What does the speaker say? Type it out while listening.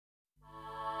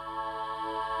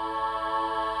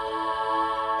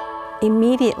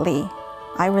Immediately,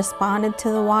 I responded to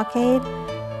the WalkAide,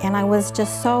 and I was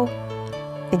just so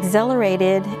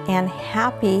exhilarated and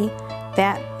happy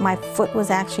that my foot was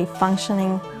actually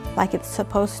functioning like it's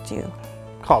supposed to.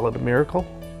 Call it a miracle?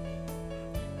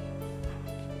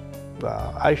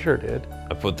 I sure did.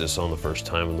 I put this on the first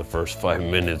time. In the first 5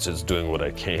 minutes, it's doing what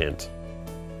I can't.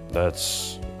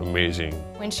 That's amazing.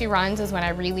 When she runs is when I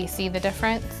really see the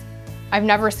difference. I've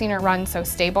never seen her run so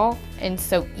stable and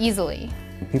so easily.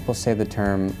 People say the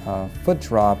term foot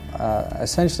drop.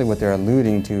 Essentially what they're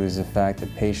alluding to is the fact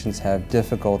that patients have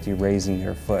difficulty raising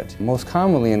their foot. Most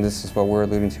commonly, and this is what we're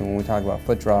alluding to when we talk about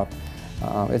foot drop,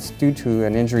 it's due to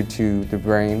an injury to the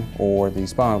brain or the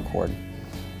spinal cord.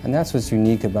 And that's what's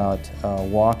unique about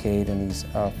WalkAide and these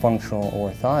functional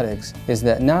orthotics, is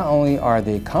that not only are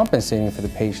they compensating for the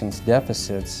patient's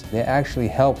deficits, they actually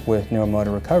help with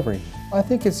neuromotor recovery. I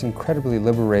think it's incredibly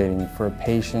liberating for a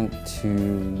patient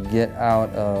to get out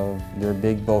of their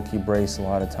big bulky brace a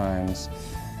lot of times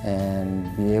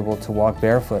and be able to walk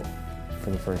barefoot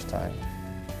for the first time,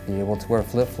 be able to wear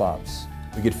flip-flops.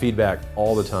 We get feedback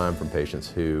all the time from patients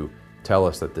who tell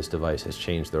us that this device has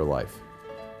changed their life.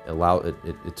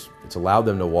 It's allowed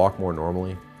them to walk more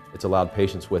normally. It's allowed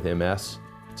patients with MS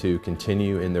to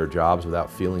continue in their jobs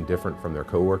without feeling different from their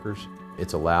coworkers.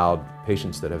 It's allowed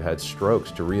patients that have had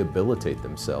strokes to rehabilitate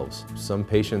themselves. Some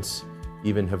patients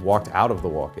even have walked out of the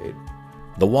WalkAide.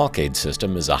 The WalkAide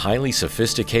system is a highly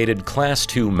sophisticated Class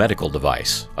II medical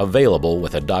device available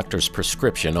with a doctor's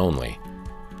prescription only.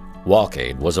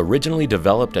 WalkAide was originally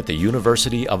developed at the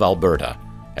University of Alberta,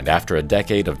 and after a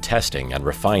decade of testing and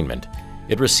refinement,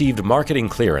 it received marketing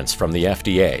clearance from the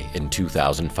FDA in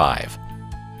 2005.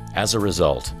 As a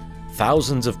result,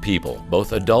 thousands of people,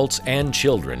 both adults and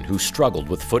children who struggled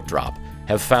with foot drop,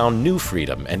 have found new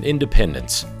freedom and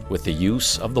independence with the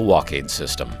use of the WalkAide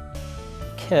system.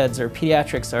 Kids or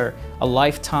pediatrics are a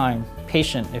lifetime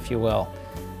patient, if you will.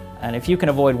 And if you can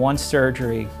avoid one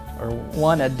surgery or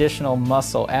one additional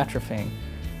muscle atrophying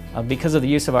because of the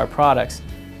use of our products,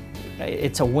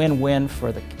 it's a win-win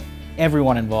for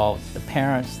everyone involved, the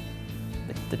parents,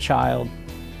 the child,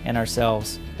 and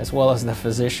ourselves, as well as the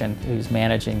physician who's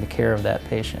managing the care of that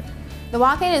patient. The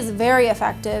WalkAide is very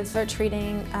effective for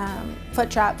treating foot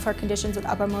drop for conditions with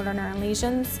upper motor neuron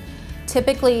lesions.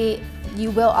 Typically, you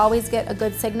will always get a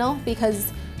good signal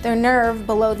because their nerve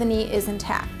below the knee is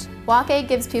intact. WalkAide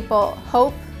gives people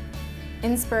hope,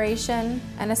 inspiration,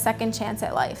 and a second chance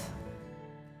at life.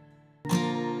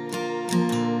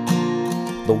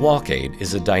 The WalkAide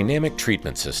is a dynamic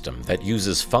treatment system that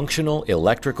uses functional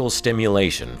electrical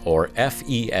stimulation, or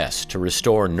FES, to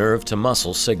restore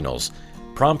nerve-to-muscle signals,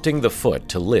 prompting the foot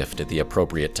to lift at the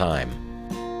appropriate time.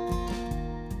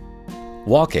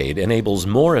 WalkAide enables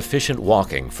more efficient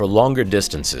walking for longer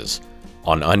distances,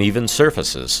 on uneven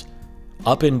surfaces,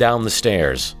 up and down the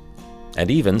stairs, and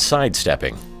even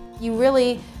sidestepping. You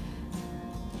really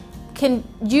can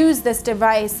use this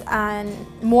device on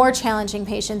more challenging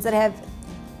patients that have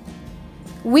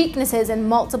weaknesses in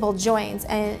multiple joints,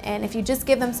 and if you just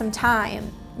give them some time,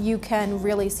 you can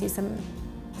really see some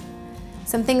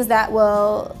things that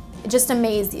will just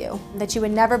amaze you, that you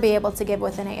would never be able to give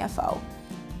with an AFO.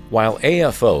 While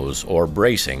AFOs, or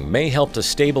bracing, may help to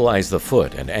stabilize the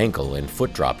foot and ankle in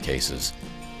foot drop cases,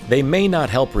 they may not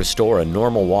help restore a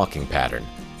normal walking pattern,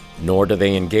 nor do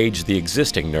they engage the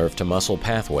existing nerve-to-muscle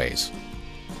pathways.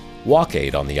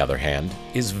 WalkAide, on the other hand,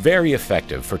 is very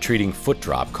effective for treating foot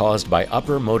drop caused by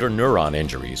upper motor neuron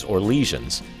injuries or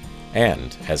lesions,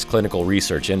 and, as clinical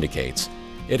research indicates,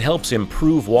 it helps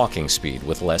improve walking speed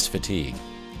with less fatigue.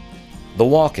 The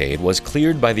WalkAide was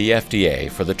cleared by the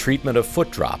FDA for the treatment of foot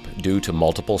drop due to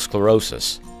multiple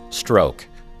sclerosis, stroke,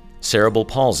 cerebral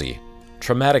palsy,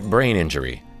 traumatic brain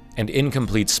injury, and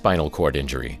incomplete spinal cord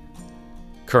injury.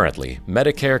 Currently,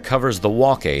 Medicare covers the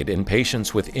WalkAide in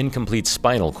patients with incomplete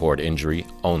spinal cord injury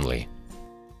only.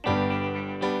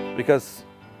 Because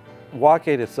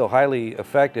WalkAide is so highly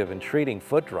effective in treating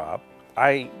foot drop,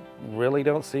 I really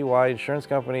don't see why insurance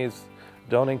companies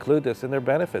don't include this in their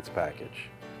benefits package.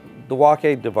 The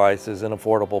WalkAide device is an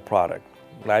affordable product,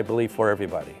 and I believe for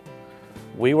everybody.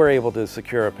 We were able to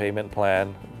secure a payment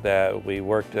plan that we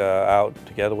worked out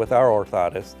together with our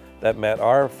orthotist that met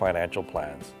our financial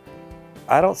plans.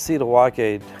 I don't see the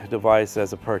WalkAide device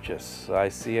as a purchase. I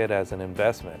see it as an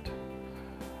investment.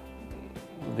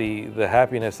 The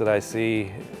happiness that I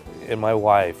see in my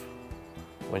wife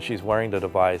when she's wearing the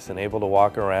device and able to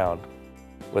walk around.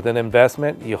 With an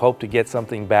investment, you hope to get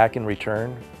something back in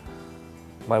return.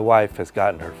 My wife has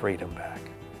gotten her freedom back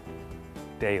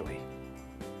daily.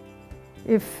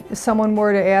 If someone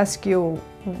were to ask you,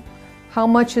 how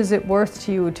much is it worth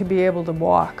to you to be able to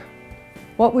walk?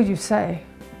 what would you say?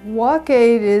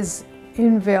 WalkAide is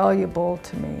invaluable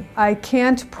to me. I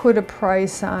can't put a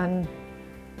price on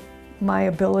my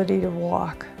ability to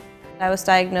walk. I was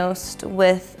diagnosed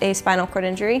with a spinal cord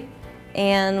injury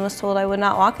and was told I would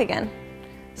not walk again.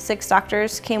 6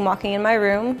 doctors came walking in my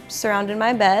room, surrounded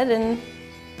my bed, and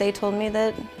they told me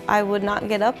that I would not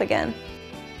get up again.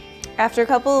 After a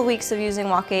couple of weeks of using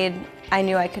WalkAide, I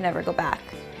knew I could never go back.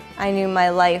 I knew my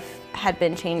life had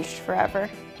been changed forever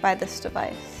by this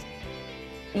device.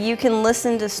 You can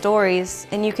listen to stories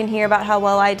and you can hear about how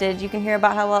well I did, you can hear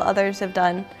about how well others have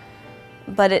done,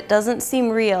 but it doesn't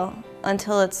seem real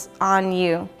until it's on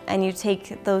you and you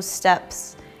take those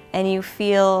steps and you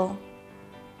feel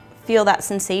that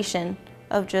sensation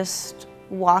of just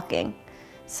walking.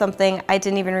 Something I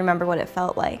didn't even remember what it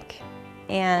felt like.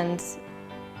 And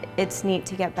it's neat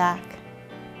to get back.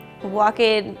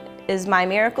 WalkAide is my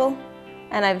miracle,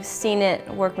 and I've seen it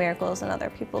work miracles in other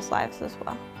people's lives as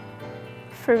well.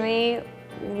 For me,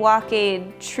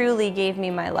 WalkAide truly gave me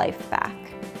my life back.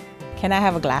 Can I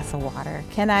have a glass of water?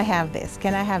 Can I have this?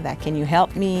 Can I have that? Can you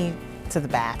help me to the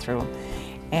bathroom?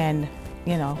 And,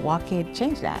 you know, WalkAide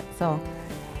changed that. So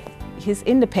his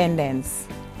independence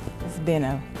has been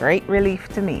a great relief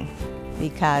to me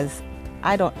because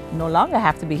I no longer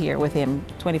have to be here with him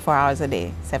 24 hours a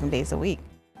day, 7 days a week.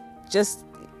 Just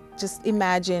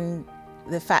imagine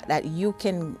the fact that you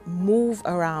can move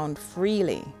around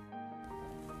freely.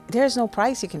 There's no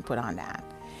price you can put on that.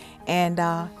 And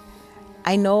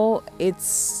I know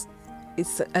it's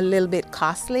a little bit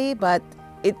costly, but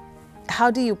how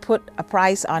do you put a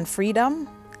price on freedom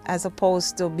as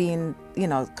opposed to being, you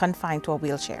know, confined to a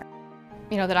wheelchair?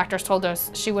 You know, the doctors told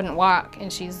us she wouldn't walk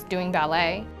and she's doing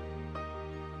ballet.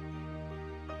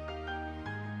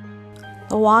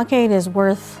 The WalkAide is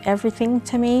worth everything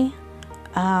to me.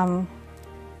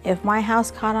 If my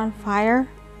house caught on fire,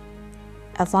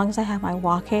 as long as I have my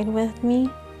WalkAide with me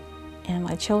and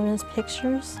my children's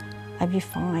pictures, I'd be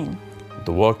fine.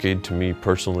 The WalkAide, to me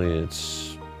personally,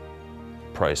 it's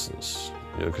priceless,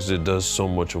 you know, because it does so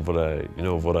much of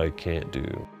what I can't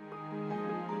do.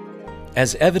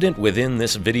 As evident within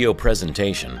this video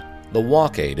presentation, the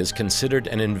WalkAide is considered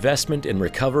an investment in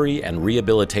recovery and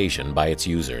rehabilitation by its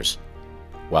users.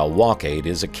 While WalkAide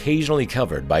is occasionally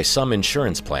covered by some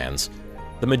insurance plans,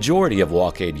 the majority of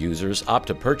WalkAide users opt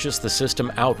to purchase the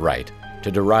system outright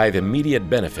to derive immediate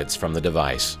benefits from the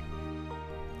device.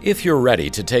 If you're ready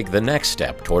to take the next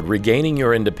step toward regaining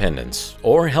your independence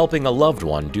or helping a loved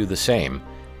one do the same,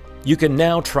 you can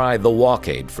now try the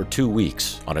WalkAide for 2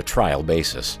 weeks on a trial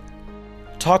basis.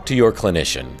 Talk to your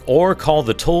clinician or call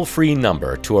the toll-free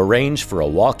number to arrange for a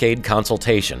WalkAide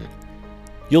consultation.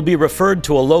 You'll be referred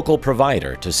to a local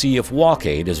provider to see if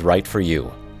WalkAide is right for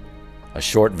you. A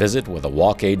short visit with a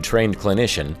WalkAide trained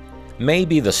clinician may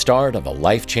be the start of a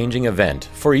life-changing event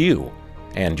for you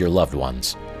and your loved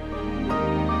ones.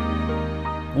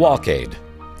 WalkAide.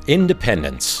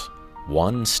 Independence.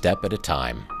 One step at a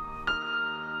time.